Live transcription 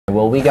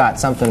Well, we got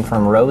something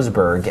from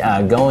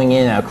Roseburg going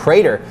in a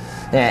Crater.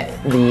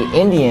 The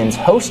Indians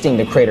hosting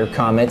the Crater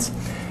Comets.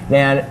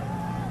 Man,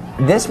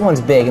 this one's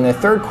big. In the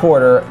third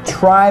quarter,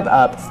 Tribe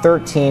up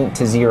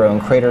 13-0,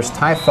 and Crater's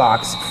Ty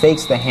Fox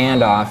fakes the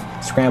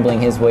handoff, scrambling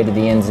his way to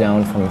the end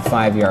zone from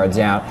 5 yards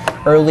out.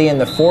 Early in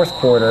the fourth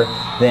quarter,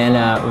 then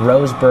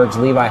Roseburg's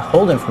Levi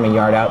Holden from a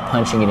yard out,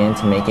 punching it in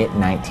to make it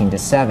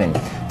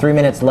 19-7. 3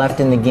 minutes left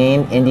in the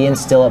game.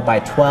 Indians still up by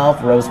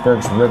 12.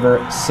 Roseburg's River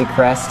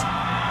Seacrest,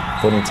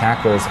 footing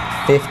tacklers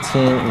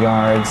 15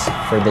 yards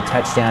for the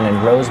touchdown, and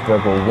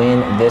Roseburg will win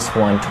this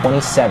one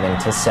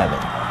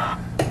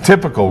 27-7.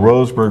 Typical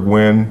Roseburg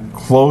win,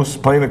 close,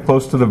 playing it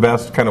close to the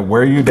vest, kind of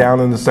wear you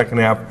down in the second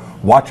half.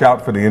 Watch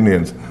out for the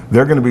Indians.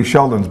 They're going to be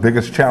Sheldon's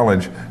biggest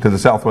challenge to the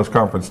Southwest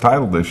Conference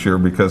title this year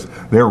because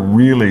they're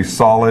really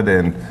solid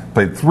and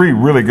played 3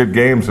 really good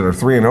games and are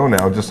 3-0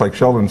 now, just like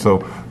Sheldon. So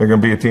they're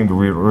going to be a team to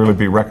really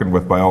be reckoned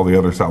with by all the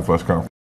other Southwest Conference.